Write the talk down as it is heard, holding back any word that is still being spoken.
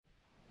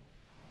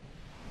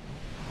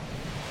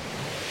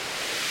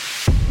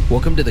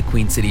Welcome to the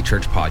Queen City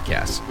Church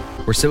Podcast.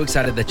 We're so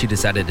excited that you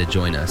decided to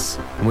join us,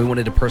 and we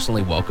wanted to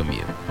personally welcome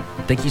you.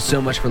 Thank you so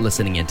much for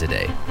listening in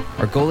today.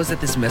 Our goal is that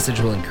this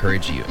message will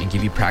encourage you and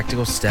give you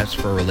practical steps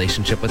for a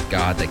relationship with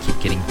God that keep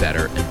getting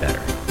better and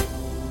better.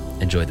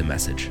 Enjoy the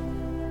message.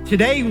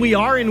 Today we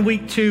are in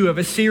week 2 of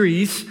a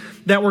series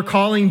that we're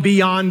calling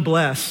Beyond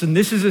Blessed. And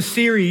this is a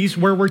series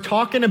where we're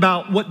talking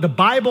about what the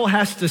Bible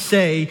has to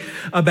say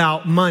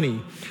about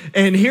money.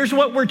 And here's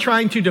what we're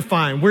trying to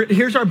define.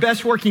 Here's our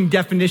best working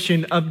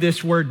definition of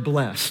this word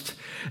blessed.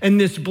 And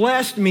this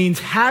blessed means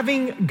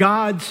having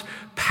God's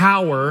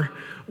power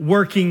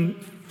working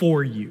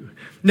for you.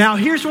 Now,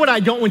 here's what I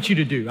don't want you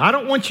to do. I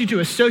don't want you to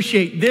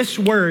associate this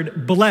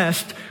word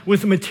blessed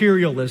with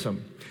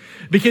materialism,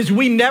 because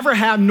we never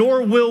have,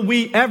 nor will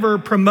we ever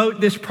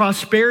promote this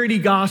prosperity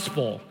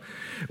gospel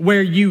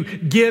where you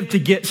give to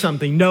get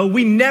something. No,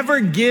 we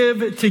never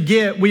give to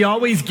get. We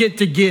always get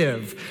to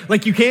give.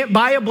 Like, you can't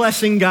buy a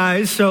blessing,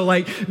 guys. So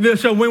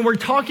when we're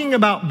talking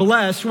about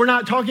blessed, we're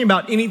not talking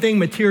about anything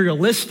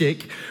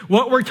materialistic.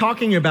 What we're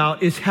talking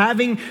about is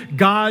having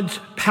God's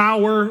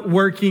power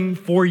working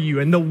for you.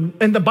 And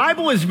the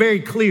Bible is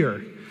very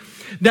clear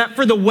that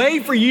for the way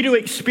for you to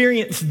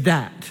experience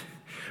that,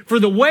 for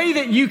the way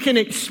that you can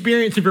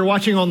experience, if you're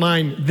watching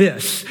online,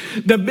 this,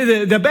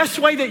 the best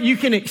way that you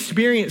can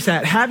experience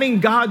that, having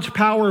God's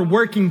power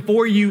working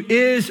for you,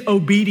 is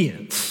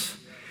obedience.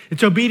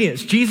 It's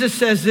obedience. Jesus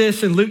says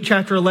this in Luke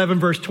chapter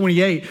 11, verse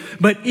 28,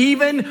 but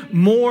even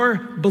more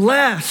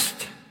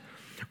blessed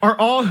are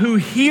all who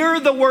hear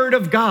the word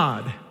of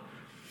God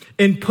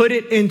and put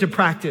it into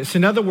practice.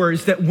 In other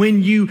words, that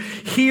when you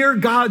hear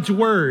God's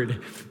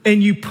word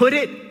and you put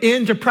it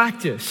into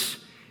practice,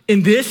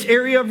 in this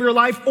area of your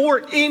life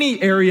or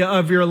any area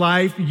of your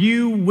life,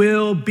 you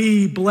will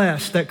be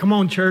blessed. That, come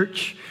on,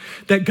 church,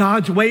 that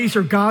God's ways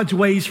are God's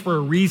ways for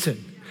a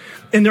reason.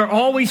 And they're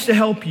always to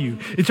help you.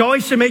 It's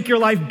always to make your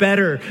life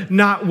better,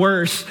 not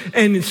worse.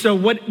 And so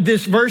what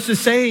this verse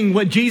is saying,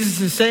 what Jesus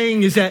is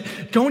saying, is that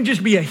don't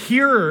just be a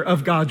hearer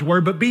of God's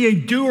word, but be a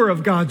doer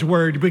of God's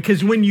word.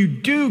 Because when you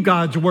do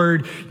God's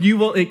word, you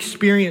will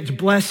experience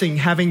blessing,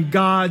 having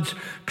God's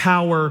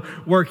power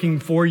working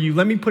for you.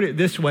 Let me put it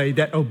this way,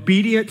 that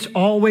obedience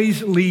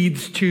always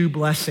leads to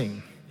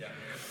blessing.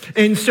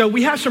 And so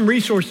we have some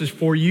resources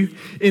for you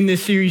in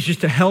this series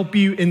just to help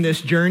you in this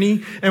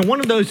journey. And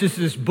one of those is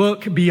this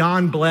book,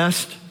 Beyond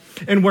Blessed,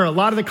 and where a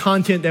lot of the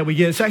content that we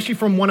get, it's actually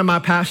from one of my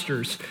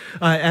pastors,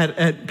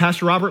 at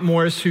Pastor Robert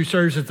Morris, who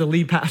serves as the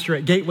lead pastor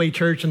at Gateway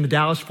Church in the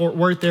Dallas-Fort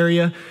Worth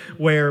area,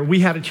 where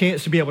we had a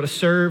chance to be able to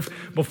serve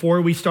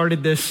before we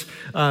started this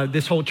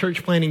whole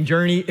church planning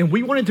journey. And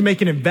we wanted to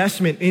make an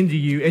investment into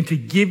you and to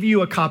give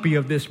you a copy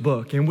of this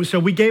book. And so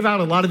we gave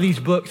out a lot of these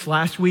books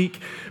last week,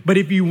 but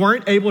if you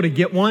weren't able to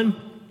get one,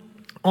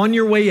 on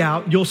your way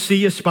out, you'll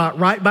see a spot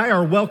right by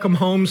our welcome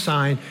home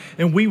sign,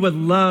 and we would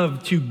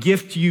love to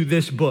gift you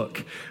this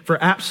book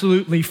for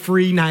absolutely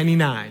free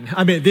 99.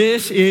 I mean,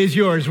 this is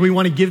yours. We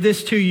want to give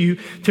this to you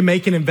to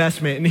make an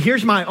investment. And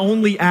here's my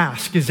only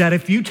ask, is that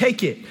if you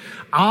take it,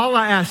 all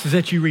I ask is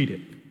that you read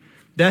it.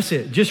 That's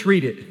it. Just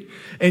read it.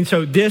 And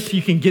so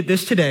you can get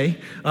this today,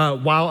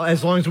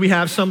 as long as we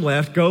have some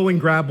left. Go and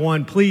grab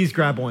one. Please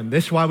grab one.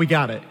 This is why we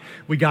got it.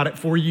 We got it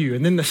for you.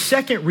 And then the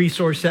second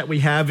resource that we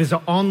have is an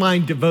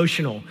online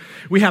devotional.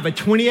 We have a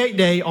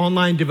 28-day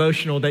online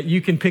devotional that you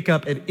can pick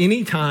up at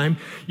any time.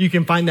 You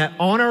can find that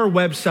on our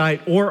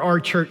website or our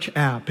church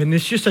app. And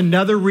it's just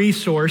another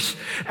resource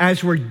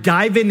as we're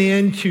diving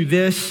into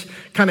this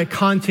kind of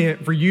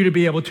content for you to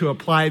be able to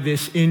apply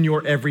this in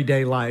your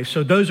everyday life.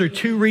 So those are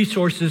 2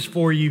 resources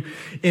for you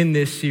in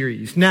this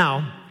series.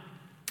 Now,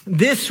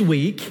 this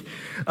week,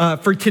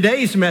 for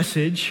today's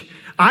message,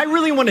 I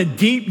really want to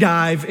deep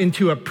dive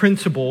into a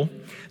principle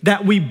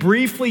that we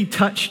briefly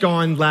touched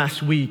on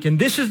last week. And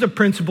this is the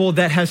principle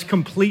that has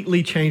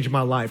completely changed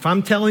my life.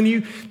 I'm telling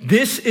you,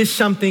 this is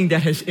something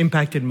that has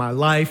impacted my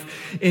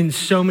life in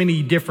so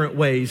many different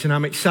ways. And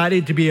I'm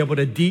excited to be able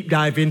to deep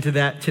dive into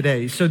that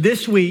today. So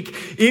this week,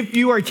 if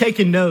you are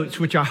taking notes,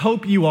 which I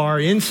hope you are,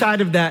 inside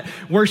of that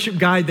worship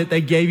guide that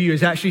they gave you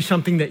is actually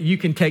something that you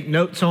can take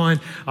notes on.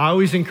 I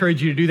always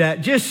encourage you to do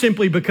that just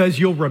simply because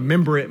you'll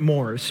remember it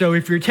more. So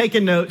if you're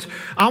taking notes,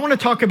 I want to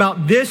talk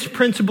about this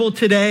principle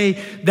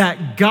today,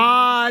 that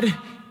God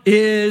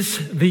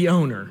is the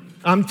owner.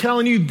 I'm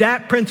telling you,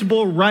 that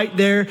principle right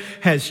there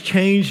has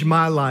changed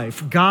my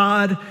life.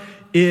 God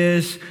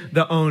is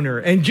the owner.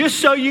 And just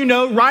so you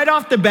know, right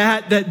off the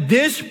bat, that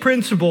this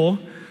principle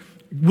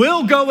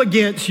will go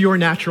against your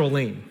natural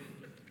lean.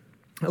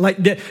 Like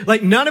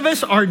none of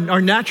us,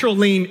 our natural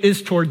lean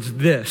is towards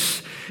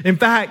this. In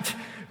fact,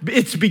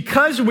 it's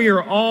because we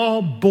are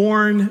all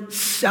born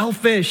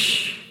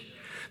selfish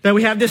that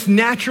we have this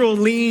natural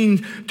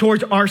lean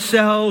towards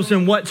ourselves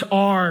and what's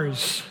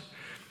ours.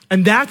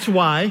 And that's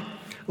why,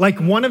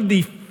 like, one of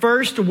the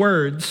first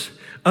words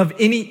of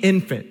any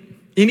infant,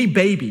 any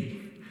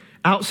baby,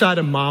 outside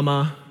of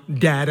mama,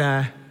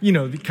 dada,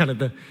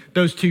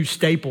 those 2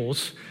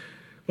 staples,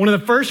 one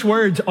of the first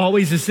words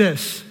always is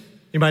this.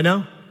 Anybody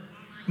know?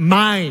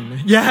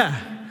 Mine. Yeah,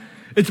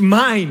 it's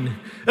mine.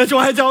 That's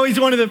why it's always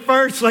one of the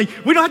first. Like,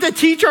 we don't have to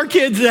teach our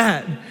kids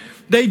that.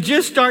 They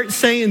just start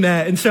saying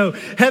that. And so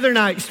Heather and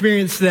I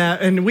experienced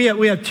that. And we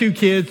have 2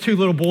 kids, 2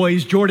 little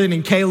boys, Jordan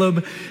and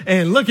Caleb.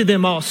 And look at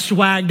them all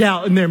swagged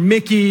out, and they're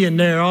Mickey, and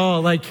they're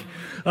all like,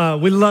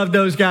 we love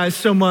those guys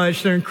so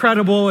much. They're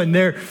incredible, and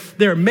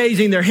they're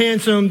amazing. They're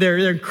handsome.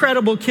 They're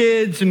incredible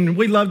kids, and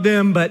we love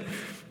them. But,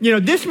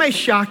 this may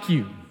shock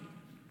you.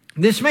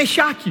 This may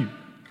shock you.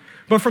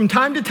 But from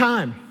time to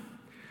time,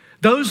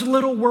 those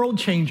little world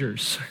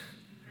changers,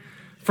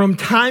 from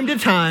time to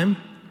time,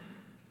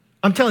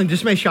 I'm telling you,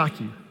 this may shock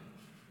you.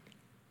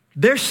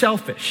 They're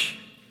selfish.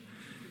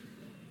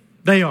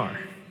 They are.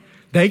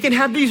 They can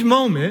have these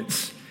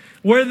moments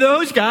where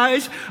those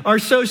guys are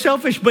so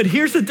selfish. But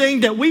here's the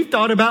thing that we've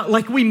thought about,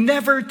 like, we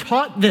never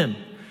taught them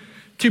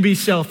to be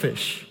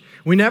selfish.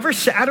 We never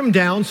sat them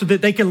down so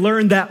that they could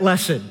learn that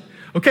lesson.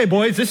 Okay,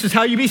 boys, this is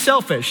how you be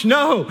selfish.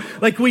 No,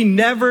 like, we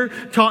never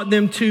taught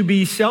them to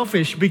be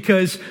selfish,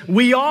 because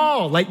we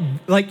all, like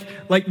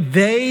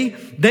they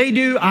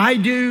do, I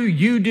do,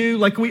 you do,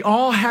 like, we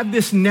all have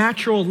this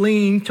natural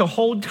lean to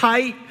hold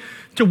tight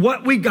to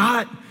what we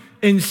got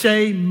and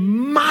say,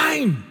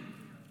 mine.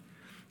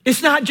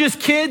 It's not just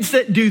kids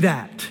that do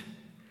that.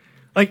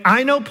 Like,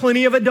 I know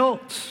plenty of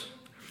adults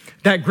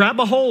that grab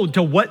a hold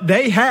to what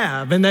they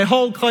have and they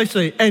hold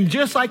closely, and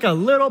just like a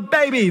little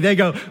baby, they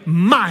go,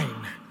 mine.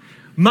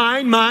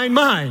 Mine, mine,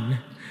 mine.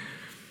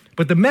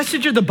 But the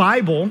message of the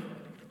Bible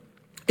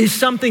is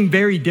something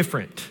very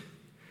different.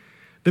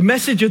 The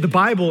message of the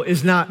Bible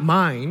is not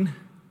mine.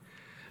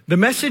 The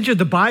message of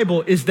the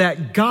Bible is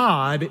that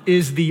God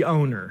is the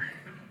owner.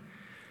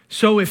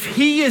 So if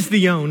He is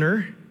the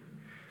owner,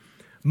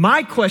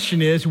 my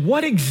question is,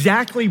 what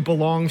exactly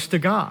belongs to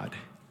God?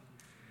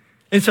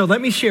 And so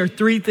let me share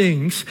 3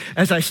 things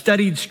as I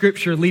studied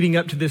Scripture leading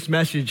up to this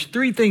message,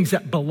 3 things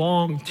that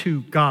belong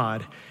to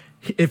God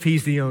if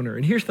He's the owner.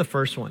 And here's the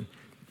first one.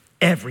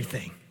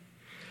 Everything.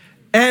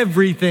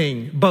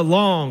 Everything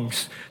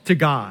belongs to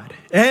God.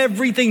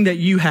 Everything that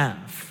you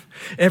have,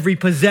 every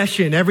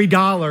possession, every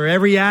dollar,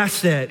 every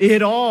asset,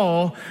 it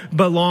all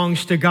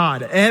belongs to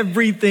God.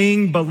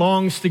 Everything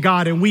belongs to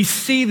God. And we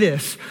see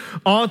this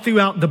all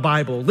throughout the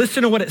Bible.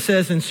 Listen to what it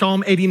says in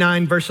Psalm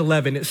 89, verse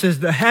 11. It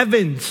says, the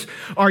heavens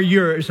are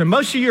yours. And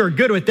most of you are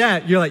good with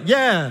that. You're like,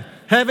 yeah,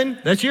 heaven,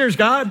 that's yours,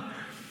 God.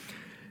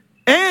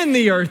 And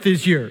the earth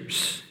is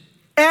yours.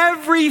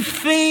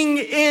 Everything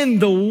in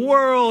the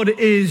world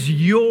is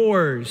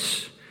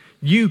yours.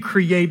 You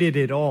created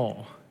it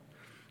all.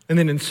 And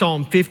then in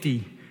Psalm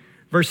 50,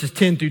 verses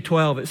 10 through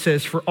 12, it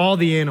says, for all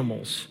the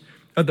animals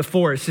of the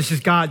forest, this is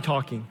God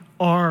talking,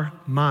 are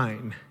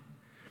mine.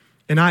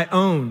 And I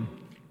own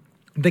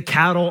the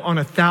cattle on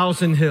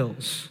 1,000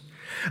 hills.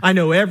 I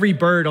know every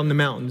bird on the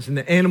mountains, and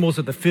the animals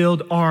of the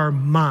field are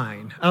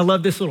mine. I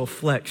love this little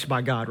flex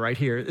by God right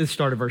here at the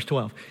start of verse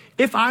 12.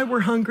 If I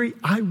were hungry,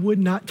 I would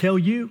not tell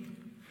you.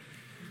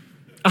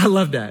 I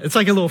love that. It's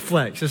like a little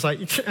flex. It's like,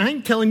 I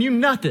ain't telling you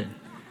nothing.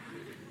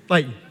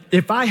 Like,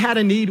 if I had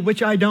a need,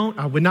 which I don't,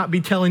 I would not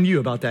be telling you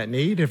about that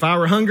need. If I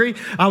were hungry,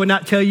 I would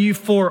not tell you.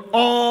 For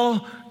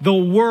all the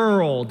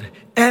world,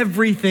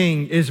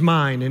 everything is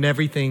mine and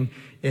everything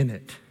in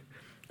it.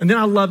 And then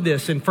I love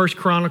this in 1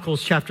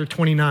 Chronicles chapter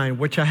 29,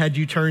 which I had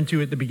you turn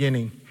to at the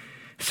beginning.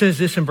 It says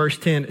this in verse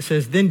 10. It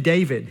says, then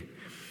David,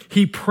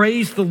 he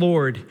praised the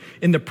Lord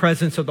in the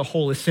presence of the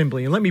whole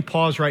assembly. And let me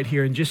pause right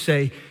here and just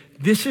say,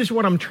 this is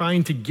what I'm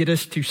trying to get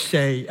us to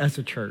say as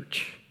a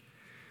church.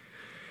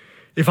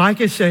 If I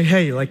could say,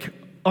 hey, like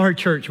our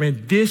church,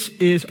 man, this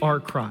is our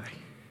cry.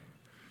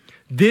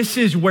 This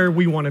is where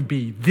we want to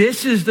be.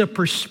 This is the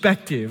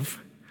perspective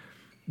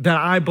that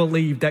I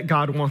believe that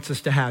God wants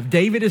us to have.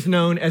 David is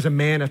known as a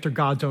man after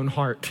God's own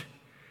heart.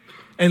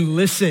 And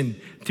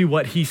listen to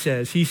what he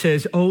says. He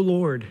says, "O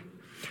Lord,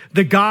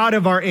 the God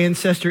of our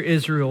ancestor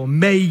Israel,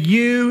 may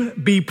you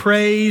be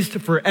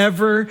praised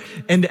forever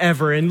and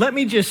ever." And let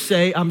me just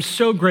say, I'm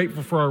so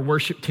grateful for our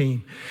worship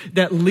team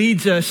that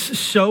leads us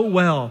so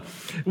well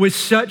with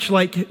such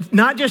like,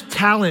 not just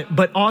talent,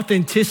 but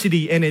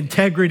authenticity and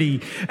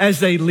integrity as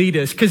they lead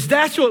us. Because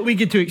that's what we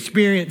get to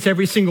experience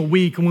every single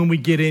week when we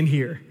get in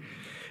here.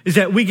 Is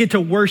that we get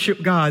to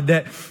worship God,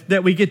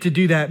 that we get to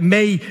do that.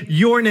 May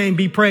your name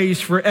be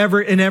praised forever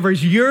and ever.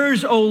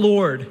 Yours, O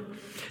Lord,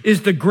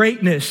 is the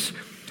greatness,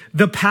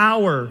 the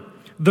power,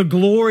 the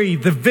glory,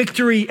 the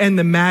victory, and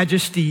the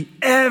majesty.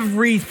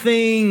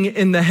 Everything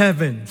in the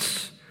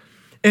heavens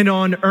and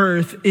on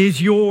earth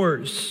is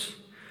yours,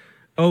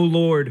 O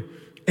Lord,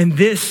 and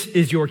this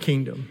is your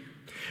kingdom.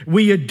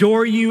 We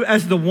adore you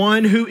as the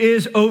one who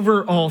is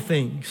over all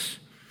things.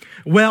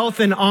 Wealth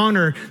and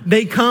honor,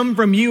 they come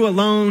from you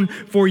alone,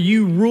 for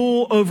you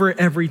rule over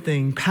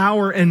everything.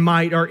 Power and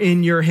might are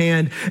in your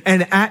hand,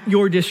 and at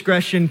your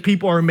discretion,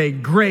 people are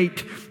made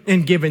great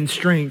and given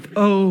strength.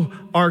 Oh,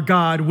 our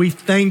God, we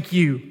thank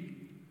you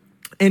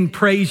and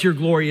praise your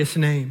glorious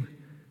name.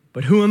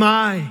 But who am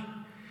I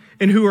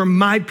and who are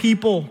my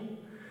people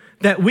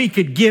that we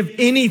could give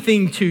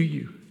anything to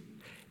you?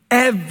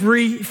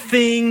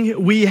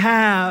 Everything we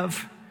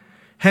have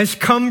has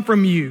come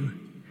from you.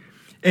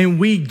 and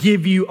we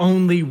give you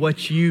only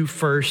what you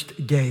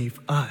first gave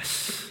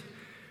us.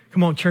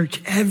 Come on,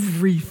 church,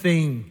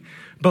 everything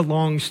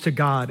belongs to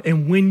God.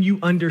 And when you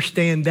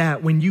understand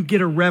that, when you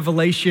get a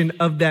revelation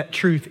of that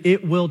truth,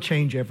 it will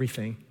change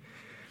everything.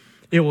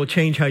 It will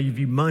change how you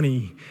view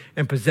money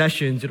and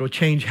possessions. It'll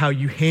change how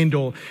you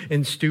handle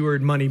and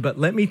steward money. But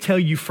let me tell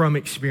you from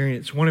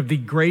experience, one of the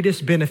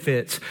greatest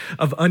benefits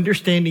of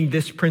understanding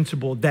this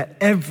principle that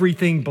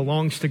everything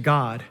belongs to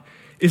God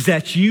is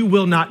that you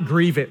will not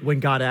grieve it when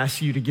God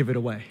asks you to give it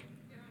away.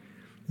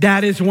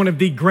 That is one of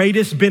the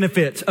greatest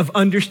benefits of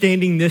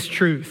understanding this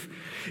truth,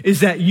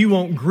 is that you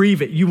won't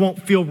grieve it. You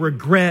won't feel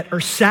regret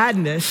or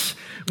sadness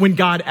when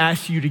God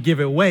asks you to give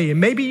it away. And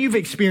maybe you've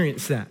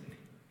experienced that.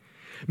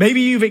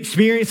 Maybe you've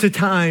experienced a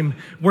time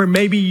where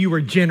maybe you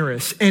were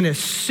generous, and as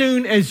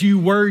soon as you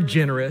were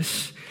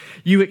generous,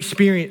 you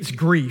experienced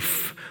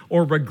grief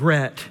or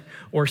regret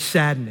or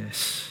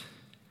sadness.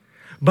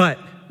 But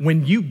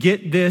when you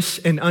get this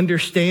and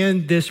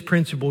understand this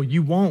principle,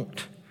 you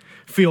won't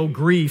feel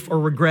grief or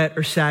regret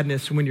or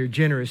sadness when you're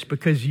generous,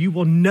 because you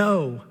will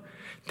know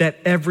that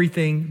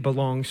everything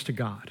belongs to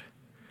God.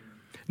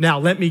 Now,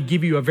 let me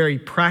give you a very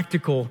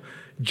practical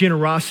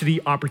generosity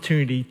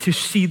opportunity to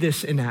see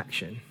this in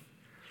action.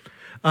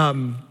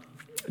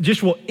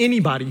 Just will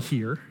anybody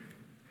here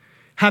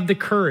have the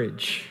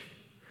courage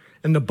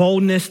and the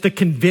boldness, the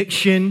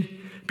conviction,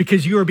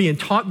 because you are being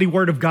taught the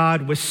word of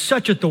God with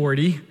such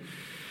authority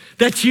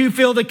that you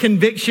feel the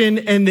conviction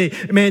and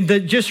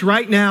just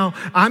right now,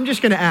 I'm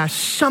just going to ask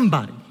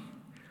somebody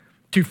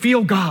to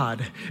feel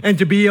God and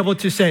to be able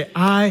to say,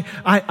 I'm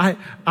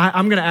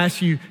going to ask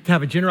you to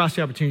have a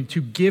generosity opportunity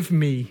to give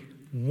me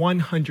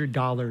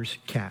 $100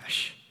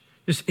 cash.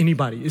 Just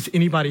anybody. Does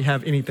anybody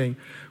have anything?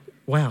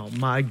 Wow,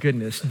 my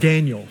goodness.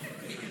 Daniel,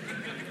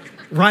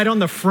 right on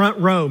the front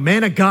row,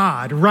 man of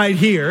God, right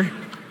here,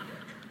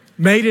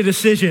 made a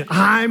decision.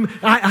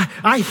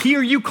 I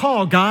hear you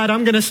call, God.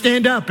 I'm going to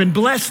stand up and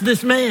bless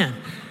this man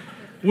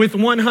with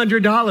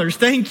 $100.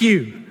 Thank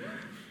you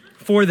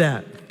for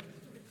that.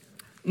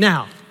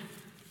 Now,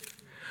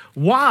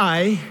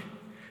 why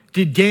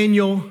did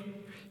Daniel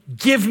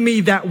give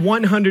me that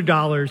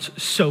 $100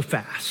 so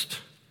fast?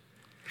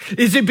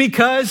 Is it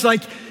because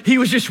he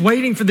was just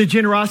waiting for the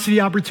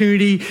generosity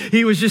opportunity?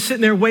 He was just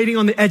sitting there waiting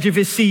on the edge of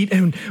his seat,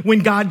 and when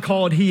God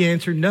called, he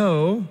answered?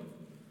 No.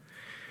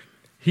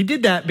 He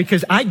did that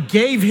because I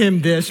gave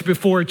him this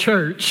before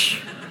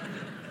church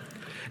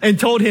and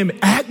told him,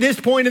 at this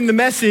point in the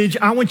message,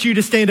 I want you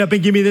to stand up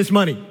and give me this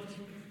money.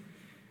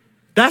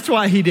 That's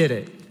why he did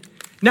it.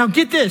 Now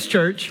get this,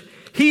 church.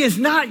 He is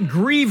not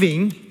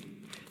grieving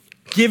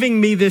giving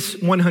me this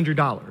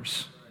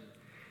 $100.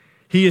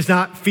 He is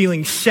not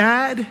feeling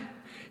sad.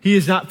 He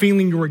is not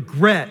feeling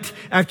regret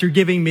after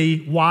giving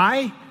me.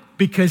 Why?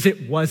 Because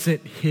it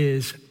wasn't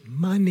his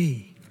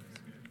money.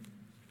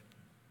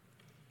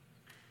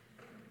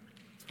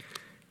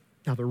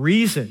 Now, the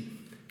reason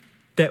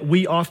that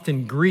we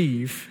often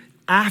grieve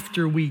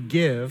after we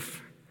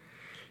give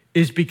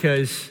is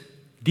because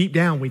deep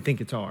down we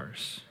think it's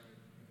ours.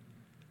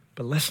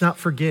 But let's not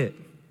forget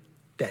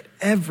that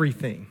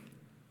everything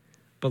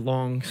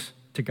belongs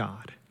to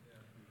God.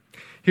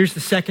 Here's the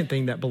second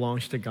thing that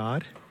belongs to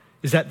God,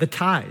 is that the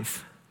tithe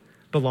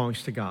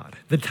belongs to God.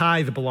 The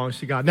tithe belongs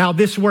to God. Now,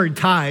 this word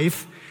tithe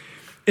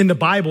in the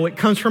Bible, it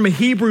comes from a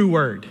Hebrew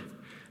word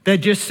that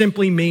just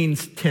simply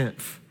means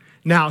tenth.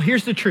 Now,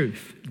 here's the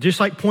truth.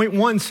 Just like point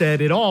one said,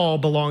 it all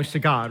belongs to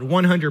God,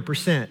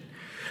 100%.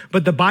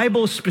 But the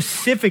Bible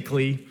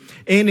specifically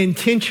and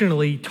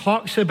intentionally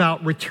talks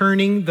about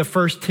returning the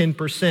first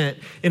 10%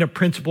 in a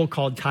principle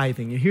called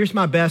tithing. And here's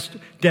my best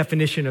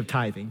definition of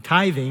tithing.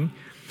 Tithing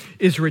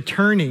is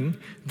returning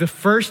the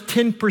first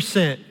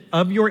 10%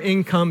 of your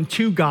income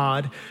to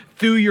God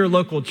through your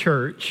local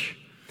church,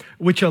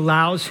 which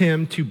allows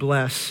him to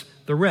bless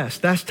the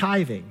rest. That's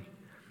tithing.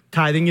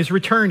 Tithing is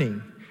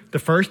returning the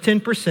first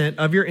 10%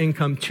 of your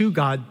income to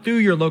God through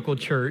your local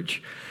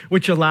church,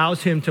 which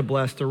allows him to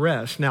bless the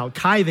rest. Now,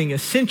 tithing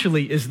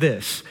essentially is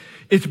this.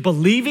 It's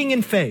believing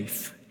in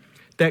faith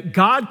that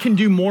God can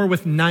do more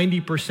with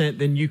 90%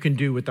 than you can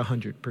do with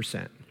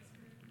 100%.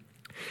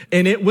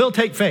 And it will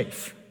take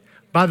faith.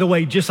 By the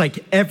way, just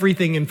like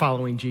everything in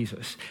following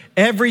Jesus,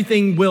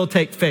 everything will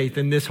take faith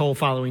in this whole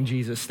following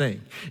Jesus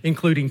thing,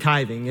 including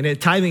tithing. And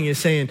tithing is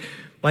saying,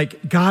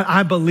 God,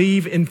 I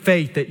believe in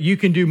faith that you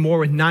can do more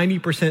with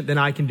 90% than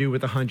I can do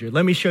with 100.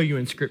 Let me show you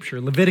in scripture.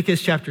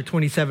 Leviticus chapter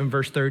 27,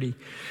 verse 30.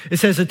 It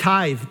says a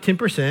tithe,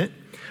 10%,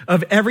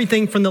 of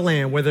everything from the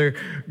land, whether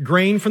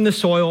grain from the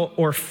soil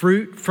or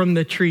fruit from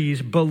the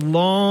trees,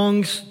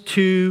 belongs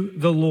to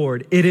the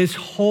Lord. It is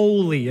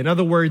holy. In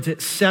other words,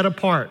 it's set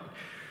apart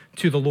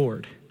to the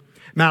Lord.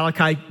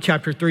 Malachi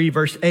chapter 3,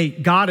 verse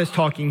 8, God is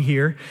talking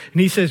here,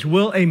 and he says,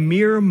 will a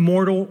mere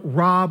mortal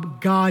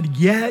rob God?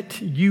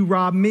 Yet you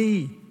rob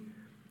me.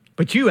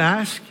 But you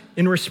ask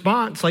in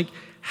response,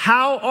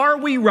 how are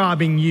we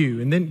robbing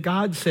you? And then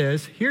God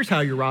says, here's how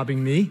you're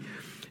robbing me,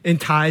 in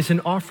tithes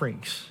and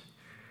offerings.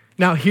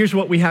 Now, here's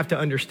what we have to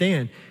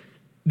understand.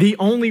 the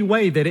only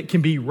way that it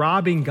can be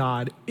robbing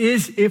God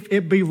is if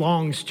it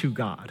belongs to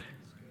God.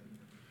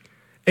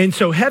 And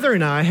so Heather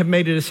and I have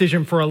made a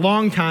decision for a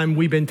long time.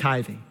 We've been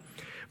tithing.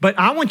 But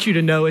I want you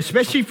to know,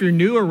 especially if you're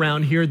new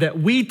around here, that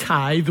we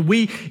tithe,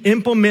 we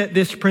implement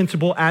this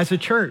principle as a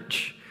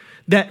church.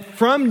 That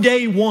from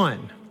day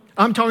one,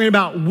 I'm talking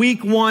about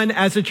week one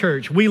as a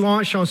church, we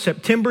launched on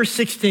September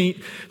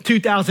 16th,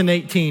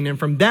 2018. And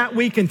from that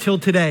week until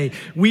today,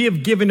 we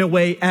have given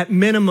away at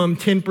minimum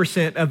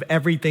 10% of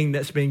everything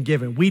that's been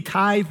given. We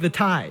tithe the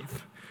tithe.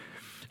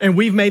 And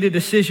we've made a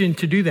decision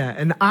to do that.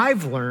 And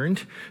I've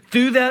learned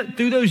through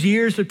those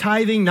years of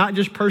tithing, not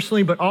just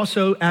personally, but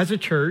also as a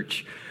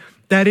church,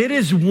 that it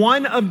is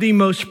one of the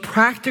most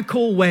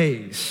practical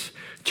ways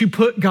to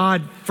put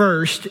God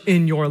first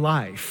in your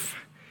life.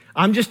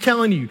 I'm just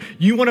telling you,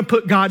 you want to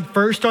put God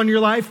first on your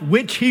life,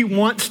 which he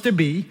wants to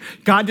be.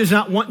 God does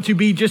not want to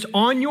be just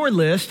on your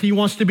list. He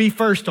wants to be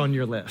first on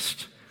your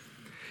list.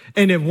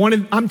 And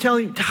I'm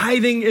telling you,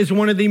 tithing is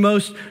one of the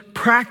most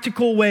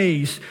practical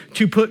ways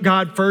to put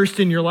God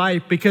first in your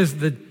life, because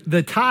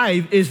the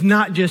tithe is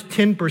not just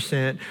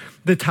 10%.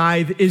 The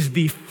tithe is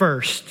the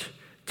first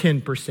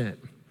 10%.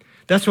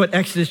 That's what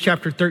Exodus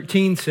chapter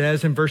 13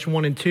 says in verse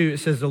 1 and 2. It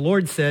says, the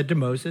Lord said to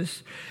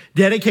Moses,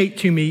 dedicate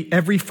to me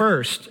every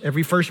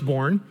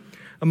firstborn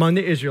among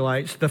the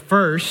Israelites, the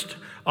first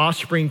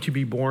offspring to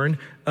be born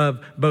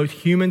of both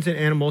humans and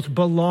animals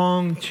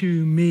belong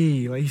to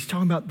me. Like he's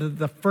talking about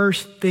the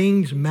first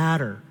things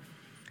matter.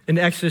 In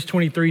Exodus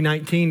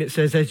 23:19, it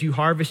says, as you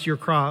harvest your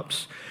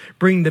crops,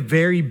 bring the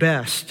very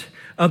best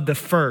of the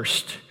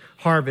first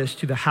harvest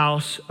to the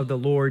house of the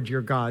Lord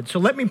your God. So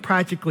let me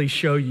practically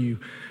show you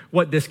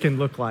what this can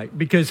look like,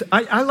 because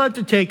I love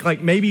to take like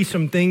maybe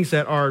some things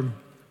that are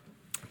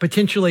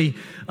potentially,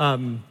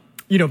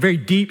 very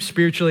deep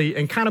spiritually,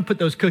 and kind of put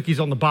those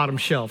cookies on the bottom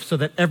shelf so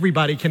that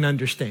everybody can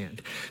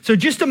understand. So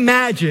just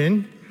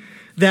imagine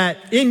that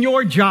in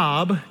your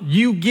job,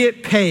 you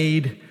get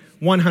paid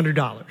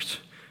 $100.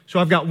 So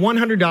I've got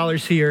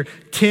 $100 here,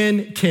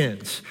 10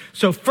 tens.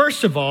 So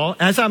first of all,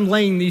 as I'm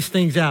laying these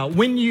things out,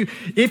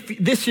 if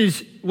this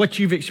is what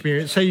you've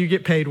experienced, say you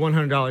get paid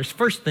 $100,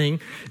 first thing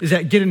is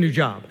that get a new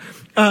job.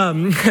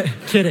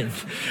 Kidding.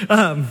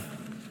 But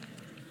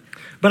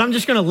I'm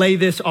just gonna lay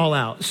this all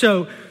out.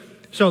 So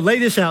lay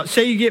this out.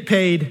 Say you get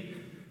paid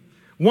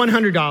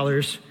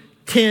 $100,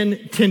 10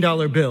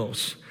 $10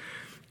 bills.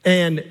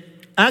 And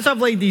as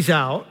I've laid these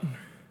out,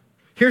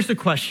 here's the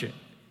question.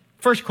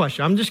 First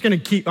question, I'm gonna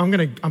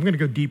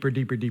go deeper,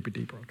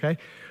 okay?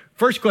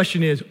 First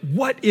question is,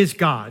 what is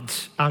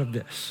God's out of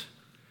this?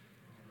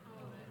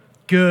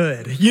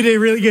 Good, you did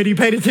really good. You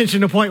paid attention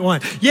to point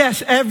one.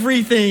 Yes,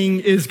 everything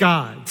is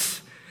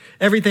God's,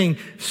 everything.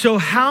 So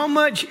how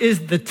much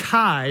is the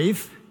tithe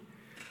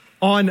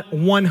on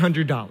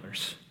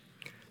 $100?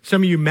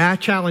 Some of you math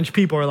challenge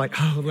people are like,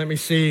 oh, let me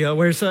see,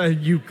 where's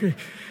you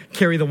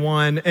carry the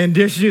one and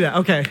just do that.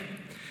 Okay,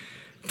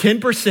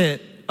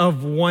 10%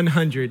 of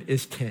 100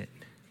 is 10.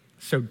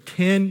 So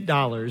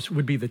 $10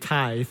 would be the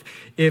tithe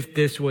if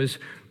this was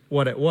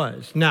what it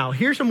was. Now,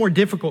 here's a more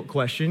difficult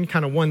question,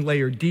 kind of one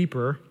layer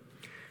deeper.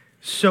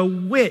 So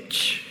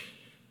which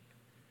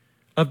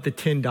of the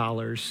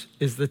 $10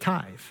 is the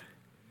tithe?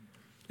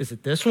 Is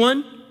it this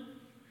one?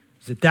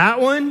 Is it that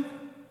one?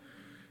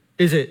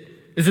 Is it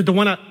the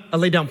one I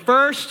laid down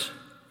first?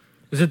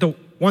 Is it the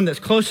one that's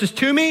closest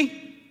to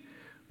me?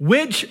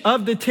 Which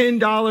of the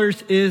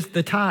 $10 is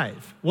the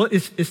tithe? Well,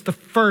 it's the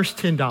first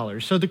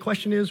 $10. So the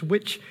question is,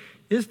 which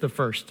is the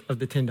first of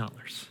the $10?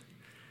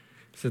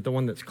 Is it the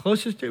one that's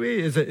closest to me?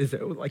 Is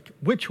it like,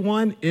 which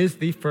one is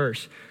the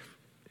first?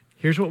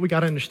 Here's what we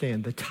got to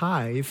understand. The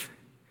tithe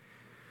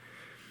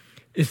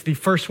is the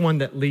first one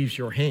that leaves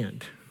your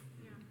hand.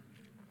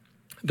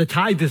 The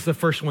tithe is the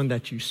first one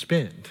that you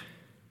spend.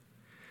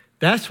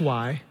 That's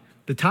why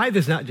the tithe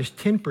is not just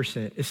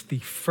 10%, it's the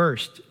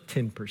first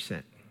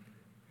 10%.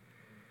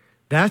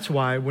 That's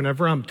why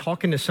whenever I'm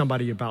talking to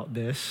somebody about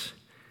this,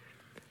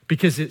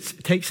 because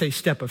it takes a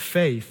step of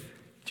faith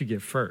to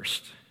give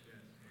first.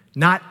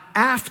 Not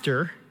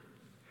after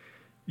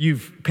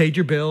you've paid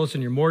your bills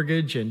and your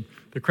mortgage and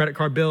the credit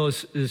card bill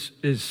is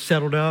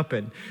settled up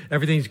and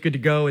everything's good to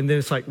go, and then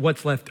it's like,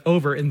 what's left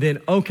over? And then,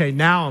 okay,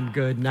 now I'm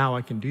good, now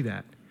I can do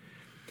that.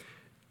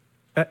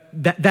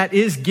 That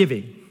is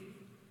giving,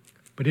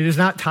 but it is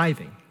not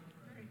tithing.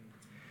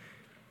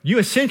 You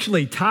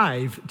essentially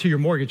tithe to your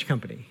mortgage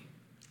company.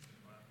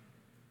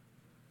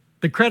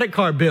 The credit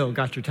card bill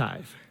got your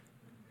tithe.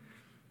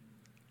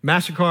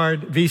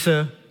 MasterCard,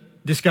 Visa,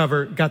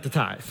 Discover got the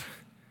tithe.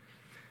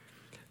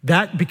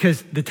 That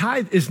because the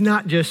tithe is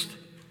not just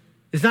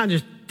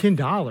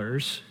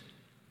 $10.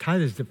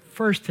 Tithe is the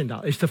first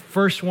 $10. It's the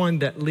first one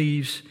that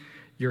leaves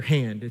your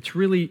hand. It's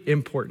really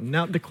important.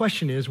 Now the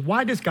question is,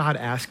 why does God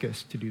ask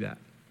us to do that?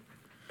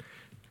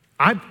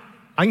 I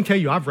can tell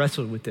you, I've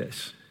wrestled with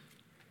this.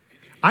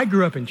 I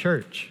grew up in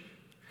church.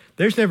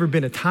 There's never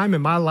been a time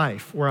in my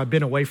life where I've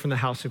been away from the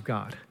house of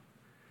God.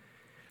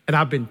 And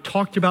I've been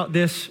talked about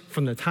this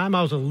from the time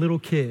I was a little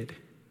kid.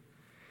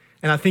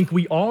 And I think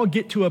we all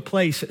get to a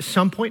place at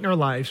some point in our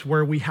lives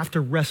where we have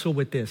to wrestle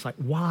with this. Like,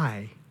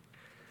 why?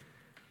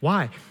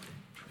 Why?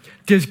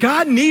 Does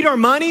God need our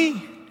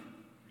money?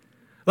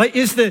 Like,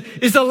 is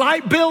the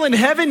light bill in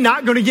heaven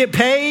not going to get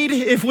paid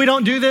if we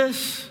don't do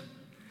this?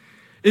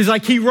 Is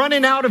like he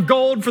running out of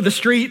gold for the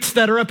streets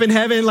that are up in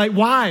heaven? Like,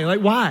 why?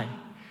 Like, why?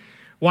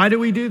 Why do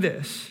we do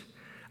this?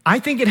 I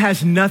think it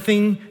has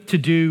nothing to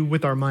do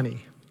with our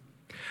money.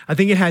 I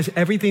think it has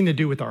everything to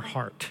do with our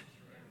heart.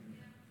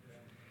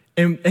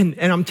 And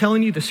I'm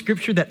telling you, the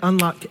scripture that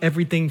unlocked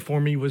everything for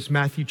me was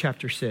Matthew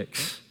chapter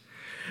 6,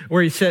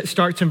 where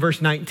starts in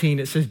verse 19.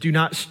 It says, do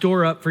not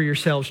store up for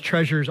yourselves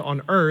treasures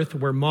on earth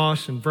where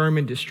moss and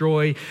vermin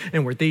destroy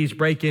and where thieves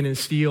break in and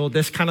steal.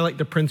 That's kind of like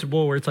the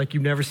principle where it's like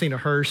you've never seen a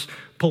hearse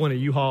pulling a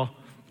U-Haul,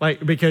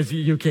 like, because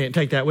you can't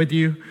take that with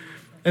you.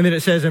 And then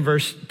it says in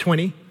verse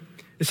 20,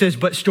 it says,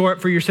 but store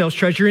up for yourselves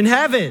treasure in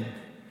heaven,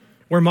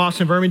 where moss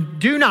and vermin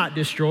do not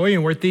destroy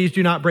and where thieves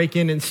do not break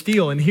in and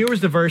steal. And here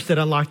was the verse that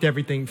unlocked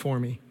everything for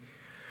me.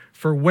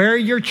 For where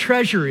your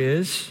treasure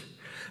is,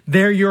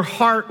 there your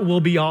heart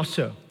will be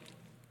also.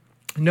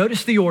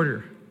 Notice the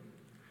order,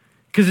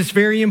 because it's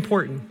very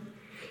important.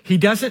 He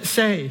doesn't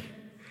say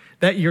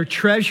that your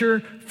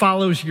treasure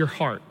follows your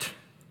heart.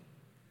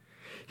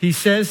 He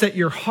says that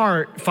your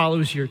heart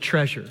follows your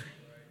treasure.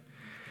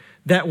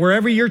 That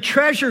wherever your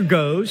treasure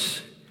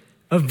goes,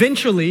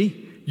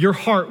 eventually your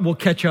heart will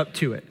catch up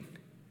to it.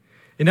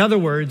 In other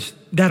words,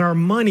 that our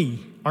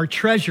money, our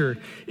treasure,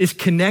 is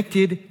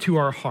connected to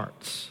our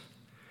hearts.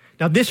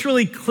 Now, this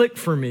really clicked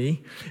for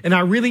me, and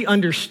I really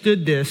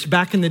understood this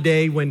back in the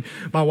day when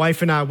my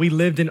wife and we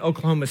lived in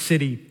Oklahoma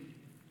City,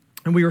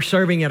 and we were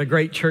serving at a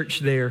great church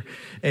there,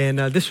 and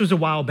this was a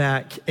while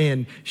back,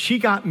 and she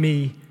got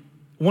me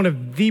one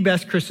of the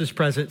best Christmas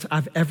presents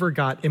I've ever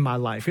got in my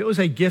life. It was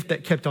a gift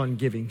that kept on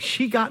giving.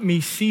 She got me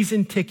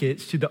season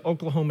tickets to the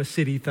Oklahoma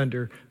City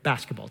Thunder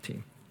basketball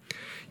team,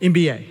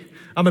 NBA.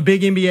 I'm a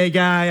big NBA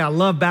guy. I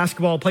love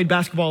basketball, played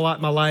basketball a lot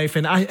in my life,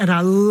 and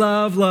I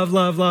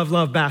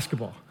love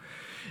basketball.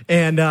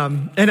 And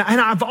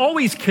I've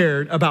always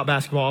cared about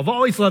basketball. I've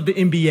always loved the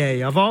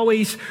NBA. I've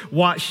always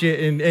watched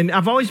it, and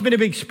I've always been a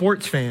big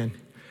sports fan.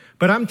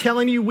 But I'm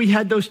telling you, we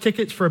had those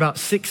tickets for about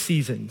 6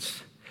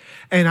 seasons.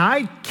 And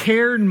I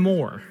cared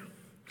more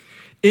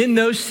in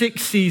those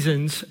 6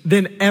 seasons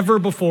than ever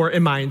before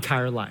in my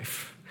entire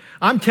life.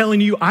 I'm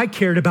telling you, I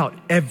cared about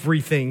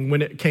everything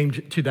when it came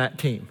to that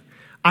team.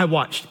 I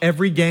watched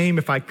every game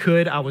if I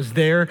could. I was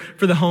there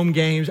for the home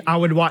games. I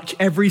would watch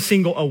every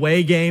single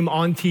away game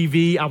on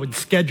TV. I would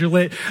schedule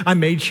it. I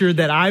made sure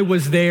that I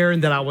was there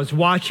and that I was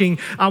watching.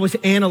 I was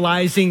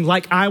analyzing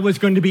like I was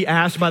going to be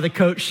asked by the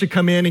coach to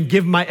come in and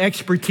give my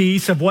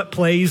expertise of what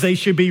plays they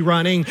should be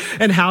running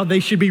and how they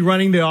should be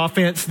running the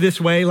offense this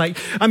way. Like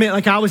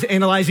I was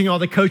analyzing all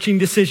the coaching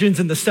decisions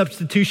and the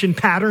substitution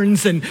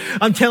patterns. And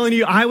I'm telling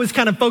you, I was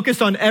kind of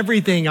focused on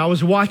everything. I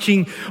was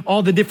watching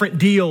all the different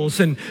deals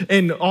and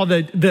all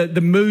the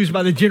moves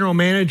by the general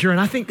manager, and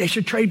I think they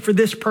should trade for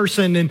this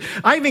person. And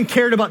I even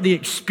cared about the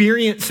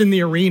experience in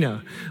the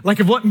arena, like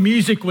of what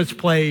music was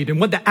played and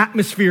what the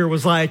atmosphere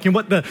was like and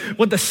what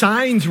the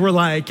signs were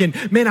like.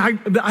 And man,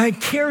 I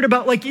cared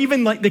about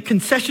even the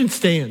concession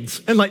stands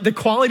and like the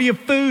quality of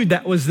food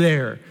that was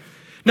there.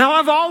 Now,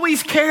 I've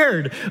always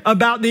cared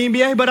about the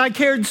NBA, but I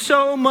cared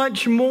so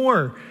much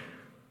more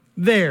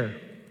there.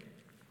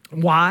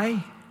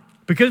 Why?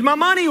 Because my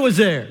money was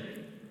there.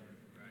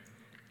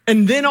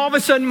 And then all of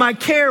a sudden my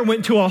care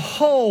went to a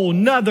whole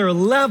nother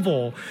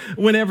level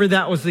whenever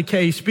that was the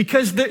case,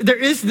 because there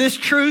is this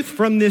truth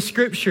from this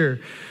scripture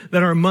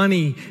that our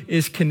money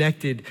is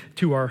connected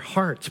to our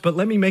hearts. But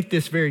let me make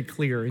this very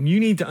clear, and you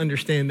need to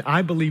understand,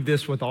 I believe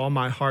this with all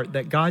my heart,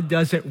 that God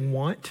doesn't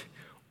want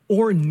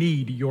or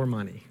need your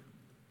money.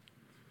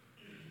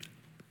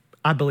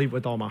 I believe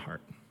with all my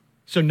heart.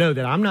 So know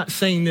that I'm not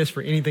saying this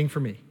for anything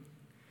for me.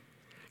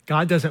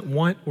 God doesn't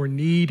want or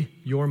need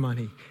your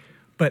money.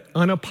 But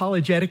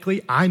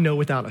unapologetically, I know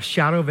without a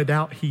shadow of a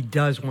doubt, he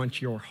does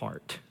want your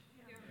heart.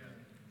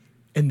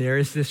 And there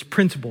is this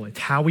principle. It's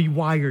how he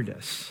wired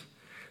us,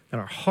 that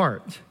our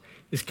heart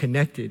is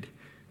connected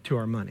to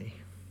our money.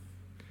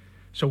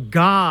 So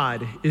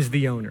God is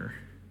the owner.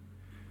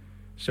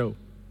 So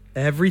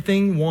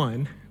everything,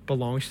 1,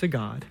 belongs to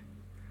God.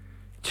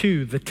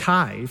 2, the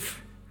tithe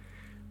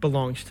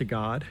belongs to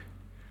God.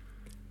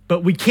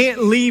 But we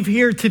can't leave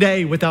here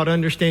today without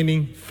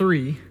understanding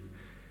 3,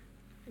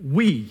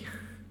 we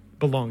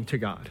belong to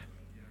God.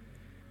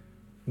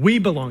 We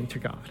belong to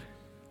God.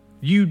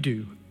 You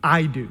do.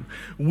 I do.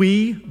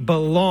 We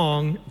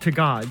belong to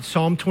God.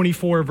 Psalm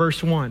 24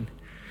 verse 1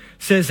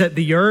 says that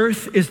the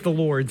earth is the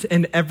Lord's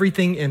and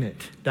everything in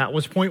it. That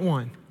was point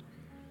 1.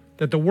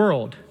 That the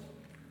world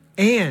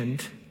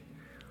and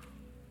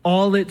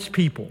all its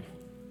people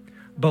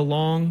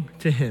belong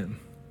to him.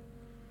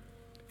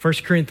 1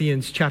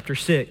 Corinthians chapter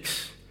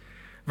 6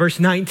 verse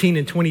 19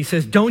 and 20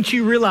 says, don't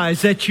you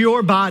realize that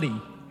your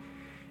body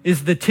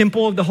is the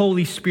temple of the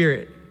Holy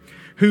Spirit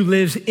who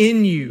lives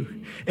in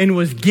you and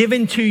was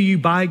given to you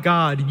by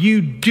God.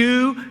 You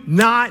do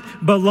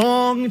not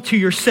belong to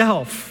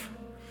yourself,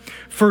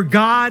 for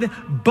God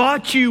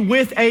bought you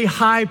with a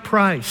high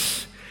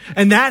price.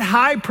 And that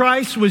high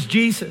price was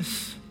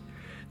Jesus.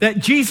 That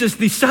Jesus,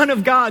 the Son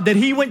of God, that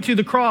he went to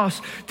the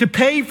cross to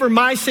pay for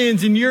my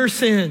sins and your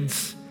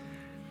sins,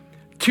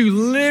 to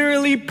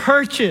literally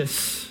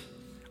purchase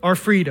our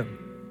freedom.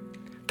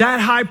 That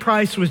high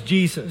price was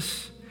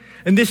Jesus.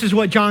 And this is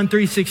what John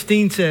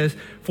 3:16 says,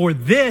 for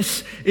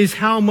this is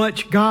how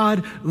much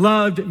God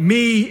loved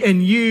me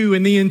and you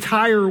and the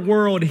entire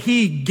world.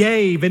 He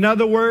gave. In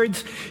other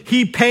words,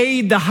 he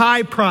paid the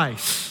high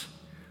price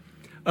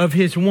of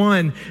his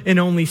one and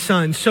only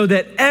Son so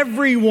that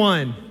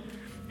everyone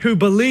who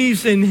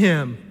believes in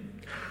him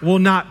will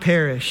not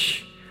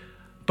perish,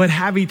 but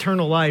have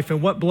eternal life.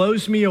 And what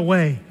blows me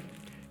away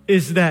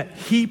is that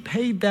he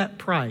paid that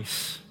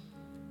price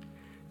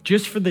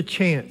just for the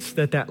chance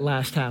that that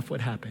last half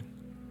would happen.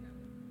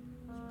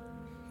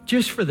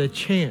 Just for the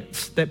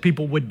chance that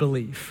people would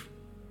believe.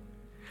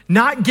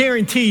 Not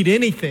guaranteed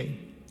anything,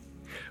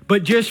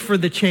 but just for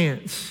the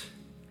chance.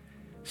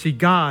 See,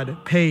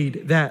 God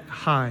paid that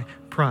high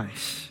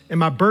price. And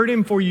my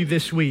burden for you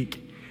this week,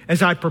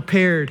 as I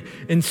prepared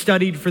and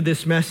studied for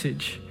this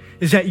message,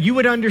 is that you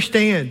would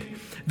understand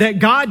that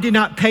God did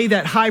not pay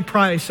that high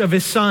price of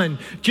his Son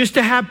just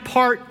to have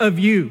part of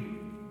you.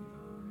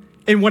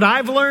 And what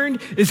I've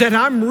learned is that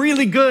I'm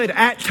really good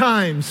at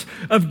times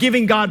of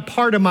giving God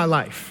part of my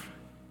life.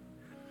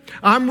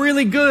 I'm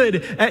really good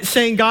at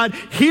saying, God,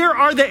 here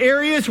are the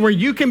areas where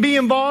you can be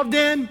involved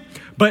in,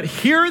 but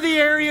here are the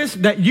areas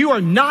that you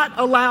are not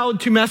allowed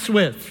to mess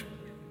with.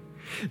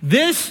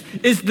 This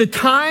is the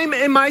time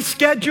in my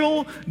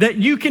schedule that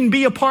you can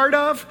be a part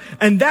of,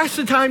 and that's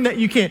the time that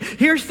you can't.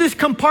 Here's this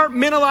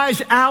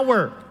compartmentalized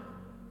hour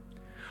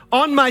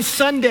on my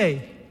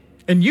Sunday,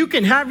 and you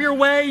can have your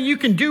way, you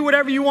can do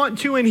whatever you want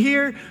to in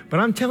here, but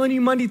I'm telling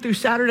you, Monday through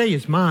Saturday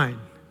is mine.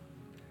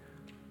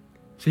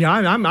 See,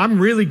 I'm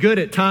really good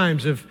at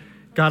times of,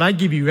 God, I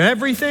give you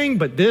everything,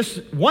 but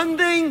this one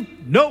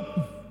thing, nope,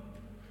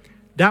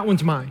 that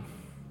one's mine.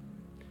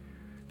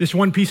 This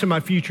one piece of my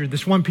future,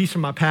 this one piece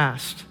of my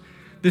past,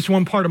 this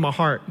one part of my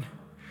heart,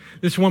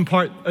 this one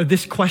part of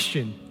this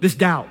question, this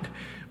doubt,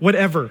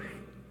 whatever,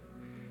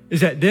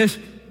 is that this,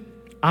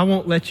 I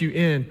won't let you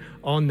in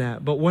on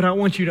that. But what I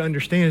want you to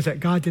understand is that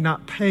God did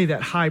not pay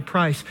that high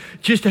price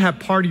just to have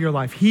part of your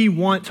life. He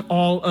wants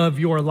all of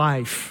your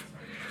life.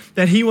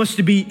 That he wants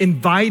to be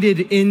invited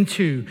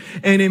into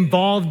and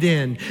involved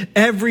in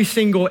every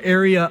single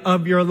area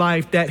of your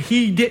life, that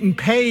he didn't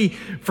pay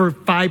for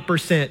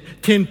 5%,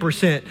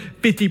 10%,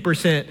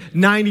 50%,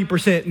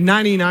 90%,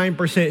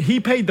 99%.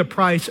 He paid the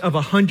price of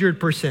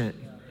 100%.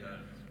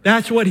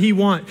 That's what he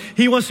wants.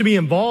 He wants to be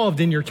involved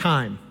in your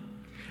time,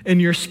 in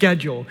your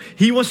schedule.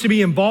 He wants to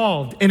be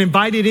involved and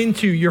invited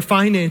into your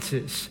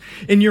finances,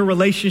 in your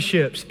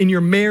relationships, in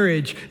your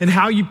marriage, and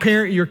how you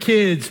parent your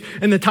kids,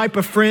 and the type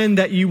of friend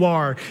that you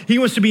are. He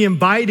wants to be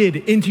invited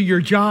into your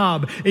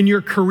job and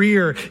your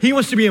career. He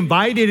wants to be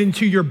invited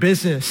into your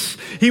business.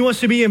 He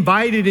wants to be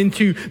invited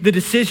into the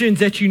decisions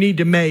that you need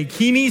to make.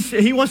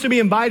 He wants to be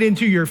invited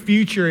into your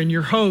future and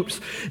your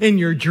hopes and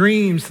your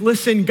dreams.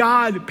 Listen,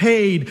 God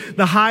paid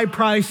the high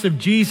price of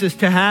Jesus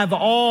to have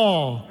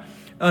all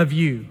of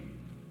you.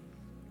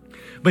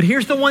 But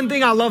here's the one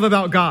thing I love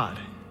about God.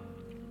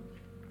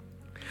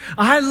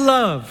 I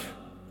love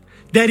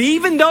that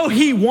even though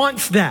he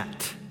wants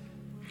that,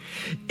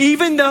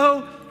 even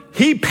though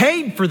he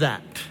paid for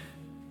that,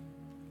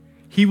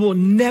 he will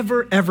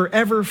never, ever,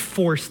 ever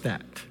force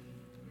that.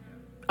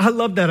 I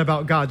love that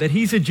about God, that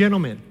he's a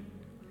gentleman,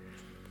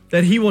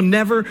 that he will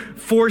never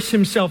force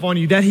himself on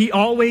you, that he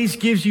always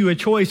gives you a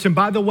choice. And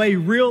by the way,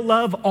 real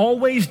love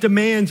always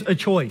demands a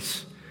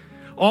choice.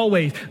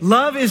 Always.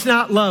 Love is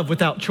not love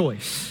without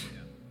choice.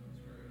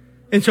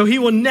 And so he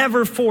will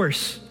never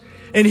force.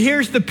 And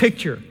here's the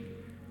picture.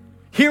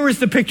 Here is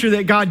the picture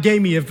that God gave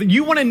me. If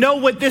you want to know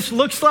what this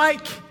looks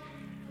like,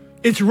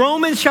 it's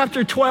Romans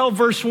chapter 12,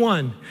 verse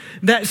 1,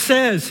 that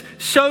says,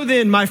 so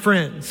then, my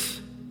friends,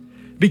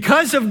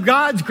 because of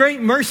God's great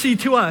mercy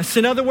to us,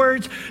 in other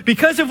words,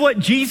 because of what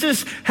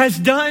Jesus has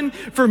done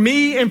for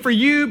me and for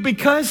you,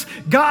 because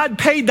God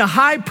paid the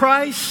high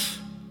price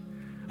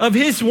of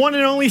his one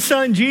and only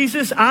Son,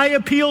 Jesus, I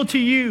appeal to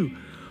you,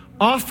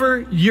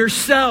 offer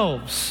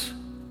yourselves.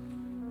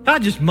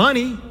 Not just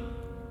money,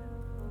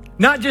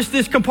 not just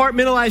this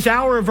compartmentalized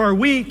hour of our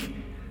week,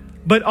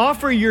 but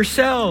offer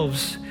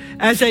yourselves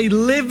as a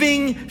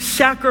living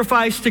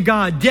sacrifice to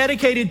God,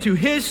 dedicated to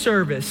his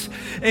service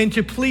and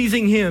to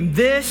pleasing him.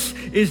 This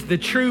is the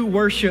true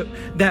worship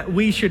that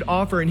we should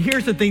offer. And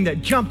here's the thing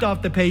that jumped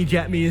off the page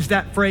at me is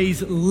that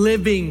phrase,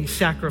 living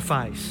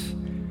sacrifice.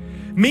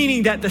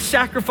 Meaning that the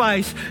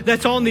sacrifice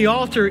that's on the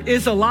altar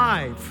is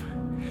alive.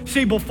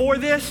 See, before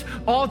this,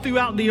 all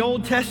throughout the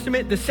Old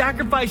Testament, the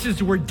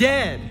sacrifices were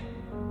dead.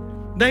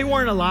 They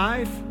weren't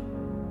alive.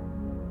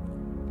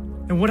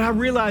 And what I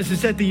realized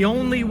is that the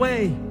only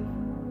way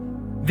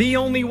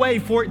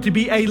for it to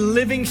be a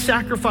living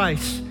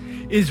sacrifice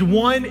is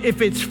one,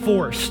 if it's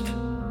forced,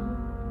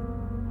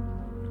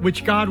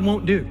 which God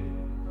won't do.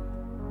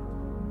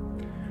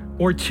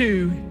 Or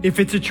two, if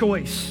it's a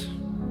choice.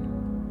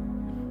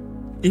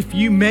 If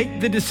you make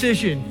the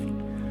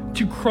decision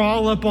to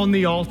crawl up on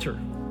the altar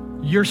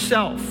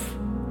yourself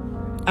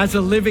as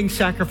a living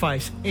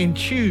sacrifice and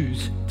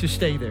choose to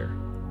stay there.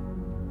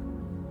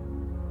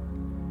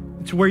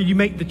 It's where you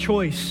make the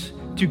choice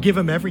to give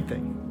him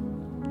everything.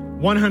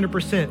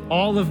 100%,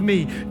 all of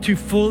me, to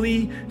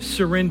fully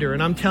surrender.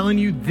 And I'm telling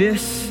you,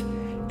 this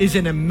is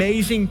an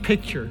amazing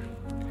picture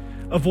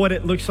of what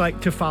it looks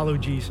like to follow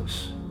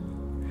Jesus.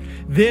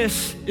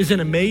 This is an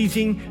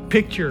amazing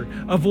picture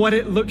of what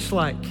it looks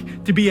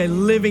like to be a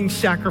living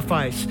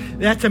sacrifice.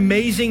 That's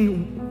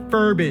amazing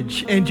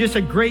verbiage and just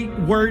a great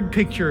word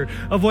picture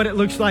of what it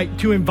looks like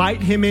to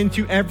invite him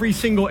into every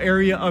single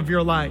area of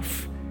your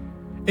life.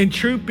 And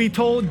truth be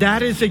told,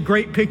 that is a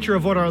great picture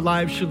of what our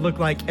lives should look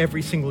like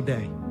every single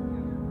day.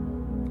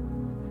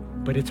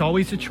 But it's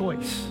always a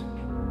choice.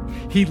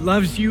 He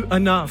loves you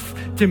enough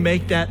to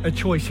make that a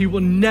choice. He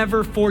will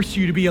never force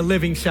you to be a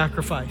living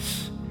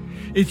sacrifice.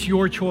 It's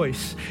your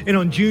choice. And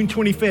on June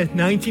 25th,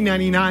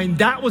 1999,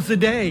 that was the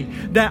day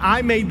that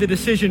I made the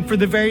decision for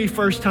the very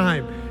first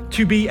time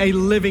to be a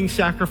living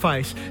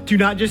sacrifice, to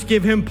not just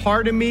give him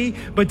part of me,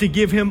 but to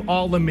give him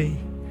all of me.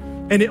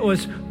 And it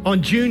was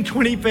on June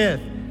 25th,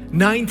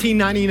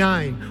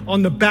 1999,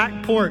 on the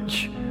back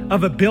porch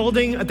of a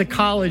building at the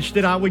college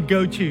that I would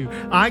go to.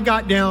 I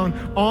got down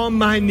on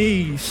my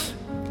knees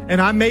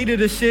and I made a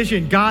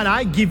decision. God,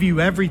 I give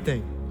you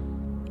everything.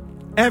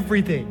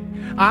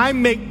 Everything. I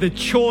make the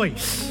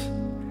choice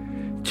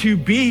to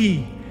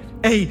be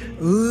a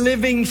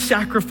living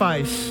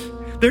sacrifice.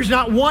 There's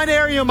not one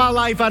area of my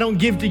life I don't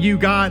give to you,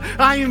 God.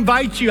 I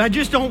invite you. I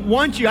just don't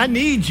want you. I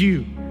need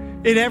you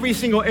in every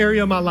single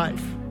area of my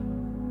life.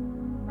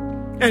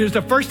 And it was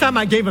the first time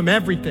I gave him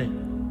everything.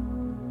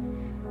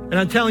 And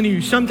I'm telling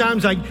you,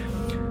 sometimes I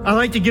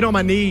like to get on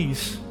my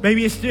knees.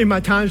 Maybe it's in my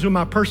times with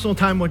my personal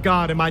time with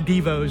God and my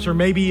devos, or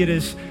maybe it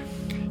is,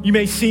 you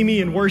may see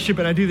me in worship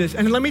and I do this.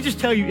 And let me just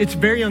tell you, it's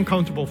very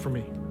uncomfortable for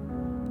me.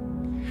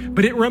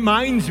 But it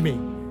reminds me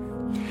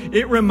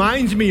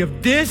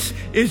of this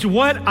is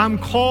what I'm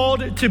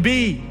called to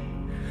be.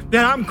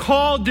 That I'm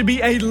called to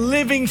be a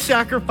living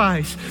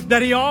sacrifice,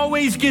 that he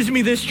always gives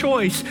me this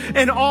choice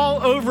and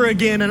all over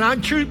again. And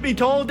I'm, truth be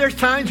told, there's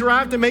times where I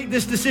have to make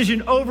this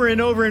decision over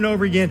and over and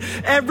over again.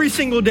 Every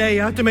single day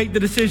I have to make the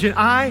decision.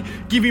 I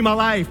give you my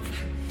life.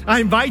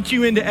 I invite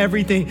you into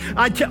everything.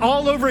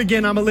 All over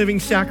again, I'm a living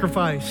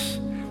sacrifice.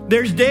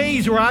 There's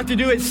days where I have to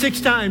do it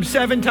 6 times,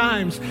 7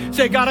 times.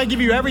 Say, God, I give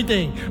you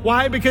everything.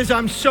 Why? Because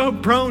I'm so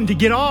prone to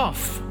get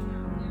off.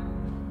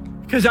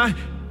 Because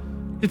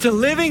it's a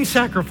living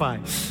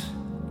sacrifice.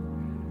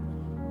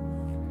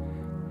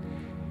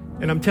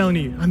 And I'm telling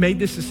you, I made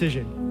this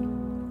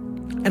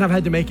decision. And I've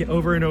had to make it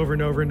over and over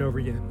and over and over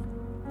again.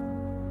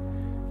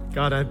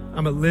 God,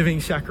 I'm a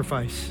living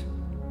sacrifice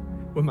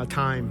with my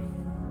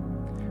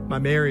time, my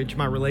marriage,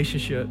 my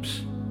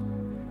relationships,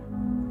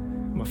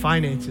 my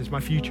finances, my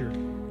future,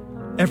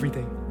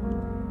 everything.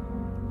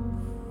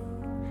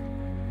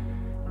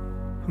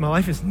 My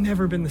life has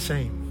never been the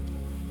same.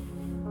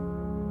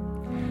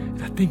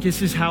 I think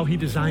this is how he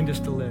designed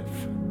us to live.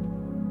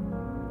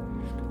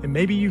 And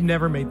maybe you've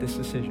never made this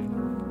decision.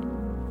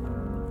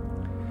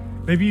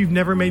 Maybe you've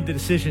never made the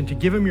decision to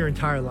give him your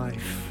entire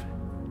life,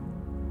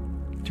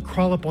 to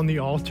crawl up on the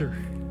altar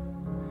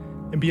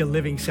and be a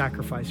living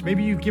sacrifice.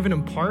 Maybe you've given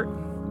him part,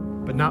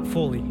 but not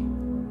fully.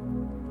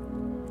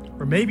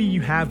 Or maybe you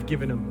have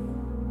given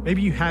him.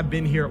 Maybe you have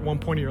been here at one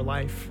point in your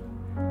life,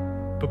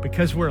 but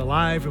because we're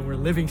alive and we're a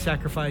living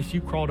sacrifice,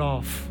 you crawled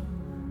off.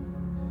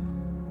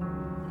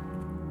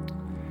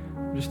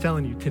 I'm just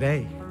telling you,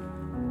 today,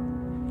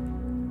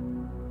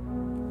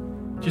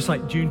 just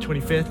like June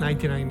 25th,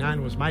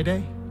 1999 was my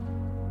day,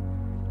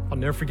 I'll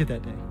never forget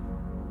that day.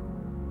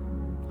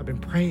 I've been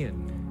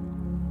praying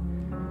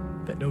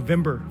that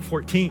November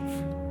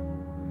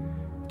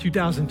 14th,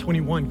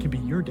 2021 can be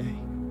your day,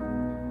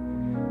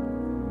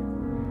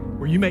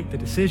 where you make the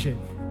decision,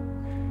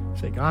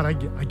 say, God, I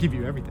give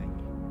you everything.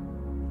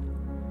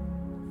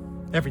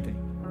 Everything.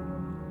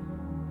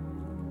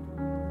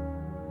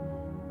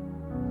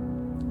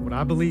 What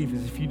I believe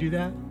is if you do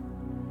that,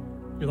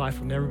 your life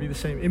will never be the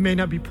same. It may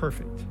not be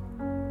perfect.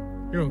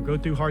 You're going to go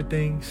through hard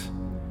things.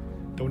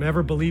 Don't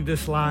ever believe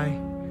this lie,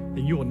 and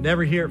you will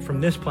never hear it from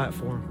this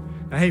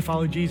platform. Now, hey,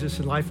 follow Jesus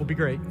and life will be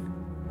great.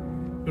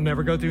 You'll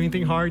never go through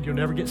anything hard. You'll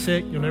never get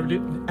sick. You'll never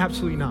do,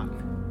 absolutely not.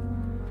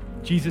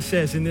 Jesus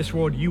says in this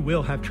world, you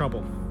will have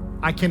trouble.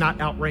 I cannot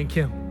outrank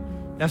him.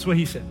 That's what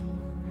he said.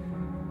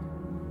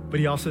 But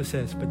he also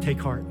says, but take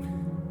heart.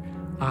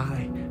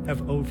 I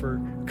have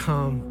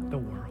overcome the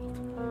world.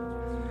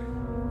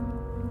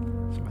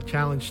 So my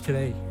challenge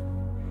today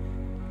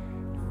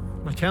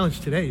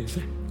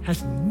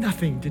has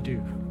nothing to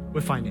do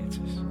with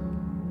finances.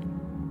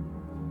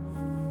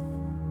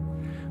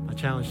 My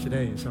challenge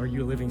today is, are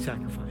you a living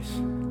sacrifice?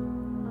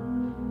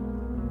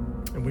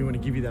 And we want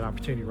to give you that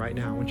opportunity right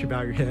now. I want you to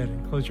bow your head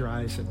and close your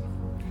eyes and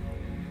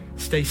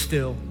stay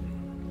still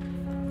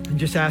and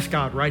just ask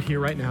God right here,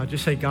 right now.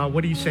 Just say, God,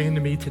 what are you saying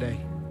to me today?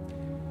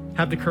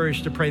 Have the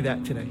courage to pray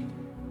that today.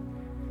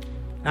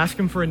 Ask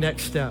him for a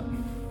next step.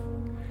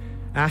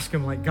 Ask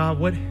him like, God,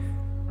 what's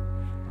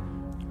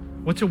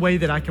a way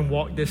that I can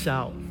walk this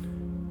out?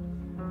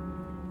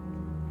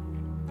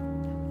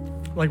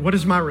 Like, what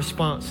does my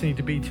response need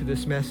to be to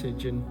this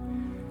message?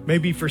 And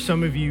maybe for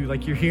some of you,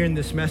 like you're hearing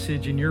this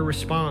message and your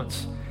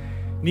response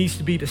needs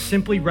to be to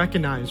simply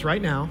recognize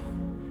right now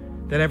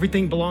that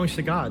everything belongs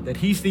to God, that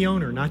he's the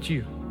owner, not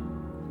you.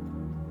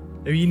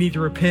 Maybe you need to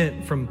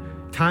repent from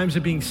times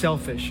of being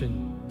selfish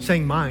and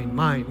saying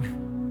mine.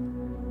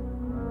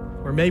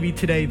 Or maybe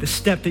today the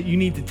step that you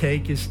need to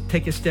take is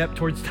take a step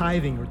towards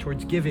tithing or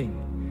towards giving.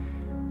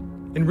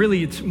 And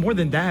really it's more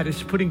than that,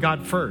 it's putting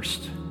God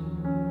first.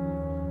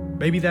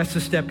 Maybe that's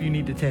the step you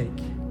need to take.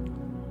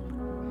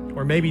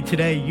 Or maybe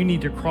today you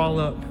need to crawl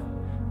up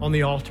on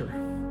the altar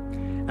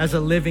as a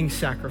living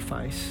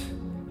sacrifice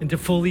and to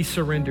fully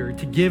surrender,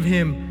 to give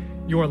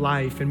him your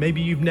life. And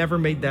maybe you've never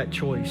made that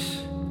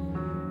choice.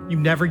 You've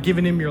never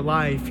given him your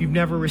life. You've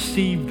never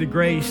received the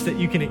grace that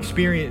you can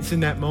experience in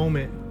that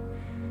moment.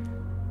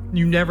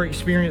 You've never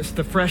experienced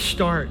the fresh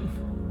start.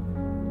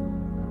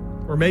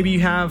 Or maybe you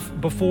have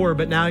before,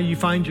 but now you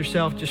find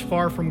yourself just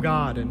far from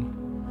God,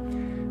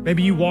 and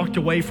maybe you walked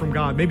away from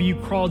God. Maybe you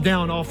crawled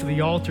down off of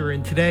the altar,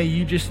 and today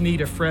you just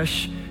need a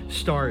fresh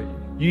start.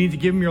 You need to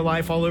give him your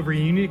life all over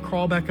again. You need to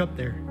crawl back up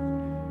there.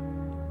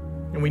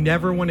 And we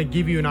never want to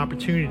give you an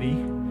opportunity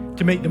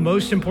to make the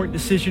most important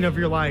decision of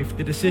your life,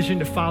 the decision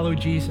to follow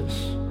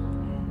Jesus.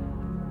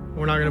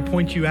 We're not going to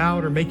point you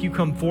out or make you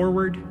come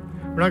forward.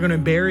 We're not going to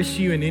embarrass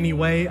you in any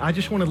way. I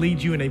just want to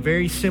lead you in a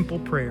very simple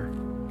prayer.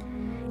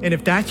 And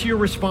if that's your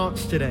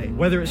response today,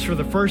 whether it's for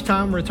the first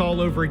time or it's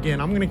all over again,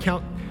 I'm going to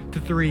count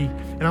to 3.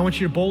 And I want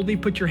you to boldly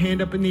put your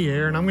hand up in the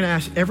air. And I'm going to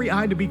ask every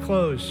eye to be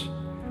closed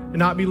and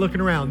not be looking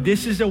around.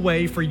 This is a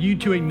way for you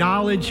to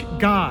acknowledge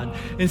God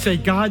and say,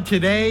 God,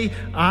 today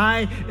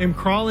I am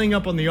crawling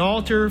up on the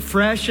altar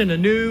fresh and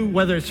anew,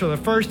 whether it's for the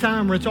first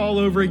time or it's all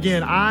over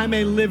again. I'm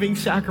a living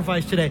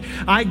sacrifice today.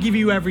 I give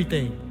you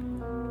everything.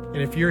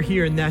 And if you're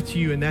here and that's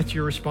you and that's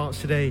your response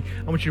today,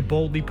 I want you to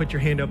boldly put your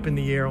hand up in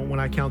the air when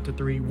I count to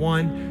 3.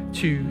 1,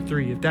 2,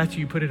 3. If that's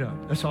you, put it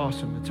up. That's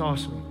awesome. It's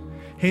awesome.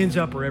 Hands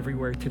up are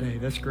everywhere today.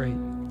 That's great.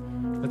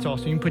 That's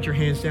awesome. You can put your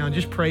hands down.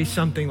 Just pray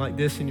something like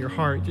this in your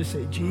heart. Just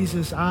say,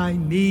 Jesus, I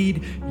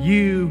need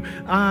you.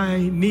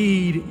 I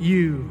need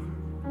you.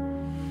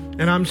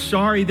 And I'm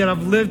sorry that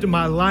I've lived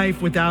my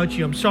life without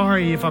you. I'm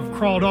sorry if I've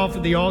crawled off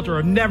of the altar.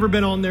 I've never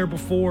been on there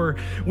before.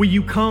 Will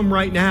you come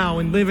right now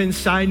and live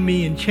inside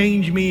me and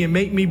change me and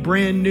make me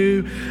brand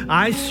new?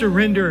 I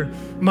surrender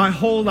my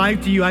whole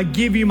life to you. I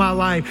give you my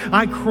life.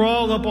 I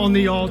crawl up on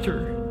the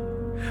altar.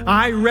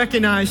 I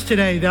recognize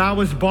today that I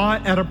was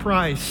bought at a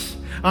price,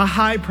 a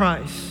high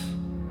price.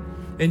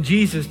 And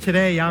Jesus,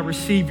 today I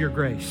receive your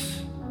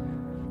grace.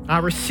 I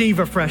receive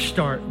a fresh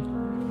start.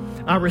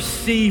 I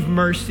receive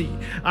mercy.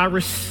 I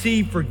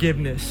receive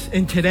forgiveness.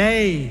 And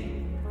today,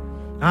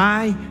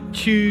 I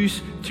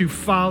choose to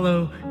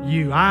follow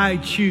you. I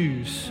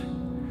choose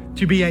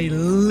to be a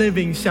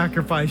living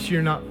sacrifice.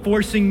 You're not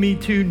forcing me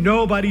to.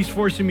 Nobody's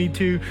forcing me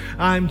to.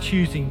 I'm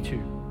choosing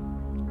to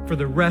for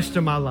the rest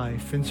of my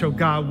life. And so,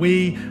 God,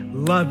 we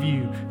love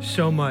you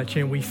so much.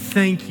 And we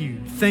thank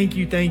you. Thank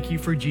you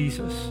for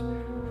Jesus.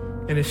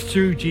 And it's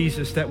through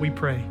Jesus that we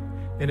pray.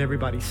 And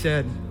everybody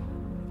said,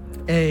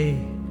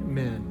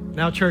 amen.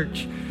 Now,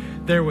 church,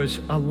 there was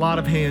a lot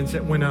of hands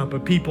that went up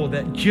of people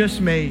that just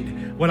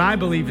made what I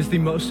believe is the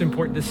most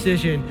important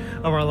decision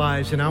of our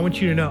lives. And I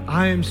want you to know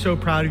I am so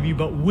proud of you,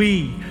 but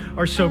we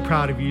are so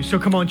proud of you. So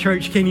come on,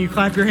 church, can you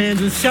clap your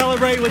hands and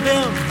celebrate with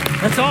them?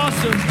 That's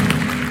awesome.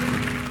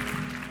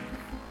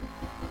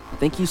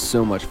 Thank you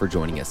so much for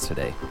joining us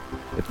today.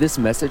 If this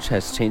message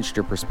has changed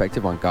your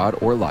perspective on God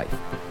or life,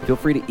 feel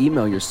free to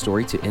email your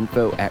story to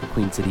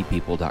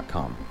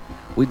info@queencitypeople.com.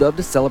 We'd love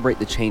to celebrate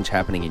the change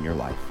happening in your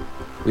life.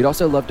 We'd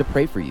also love to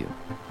pray for you.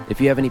 If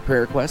you have any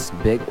prayer requests,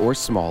 big or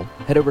small,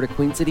 head over to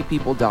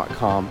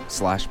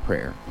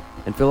queencitypeople.com/prayer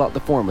and fill out the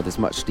form with as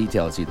much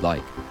detail as you'd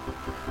like.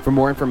 For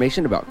more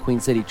information about Queen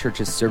City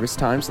Church's service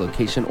times,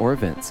 location, or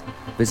events,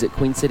 visit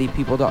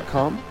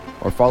queencitypeople.com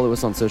or follow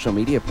us on social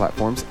media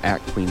platforms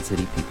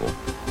 @QueenCityPeople.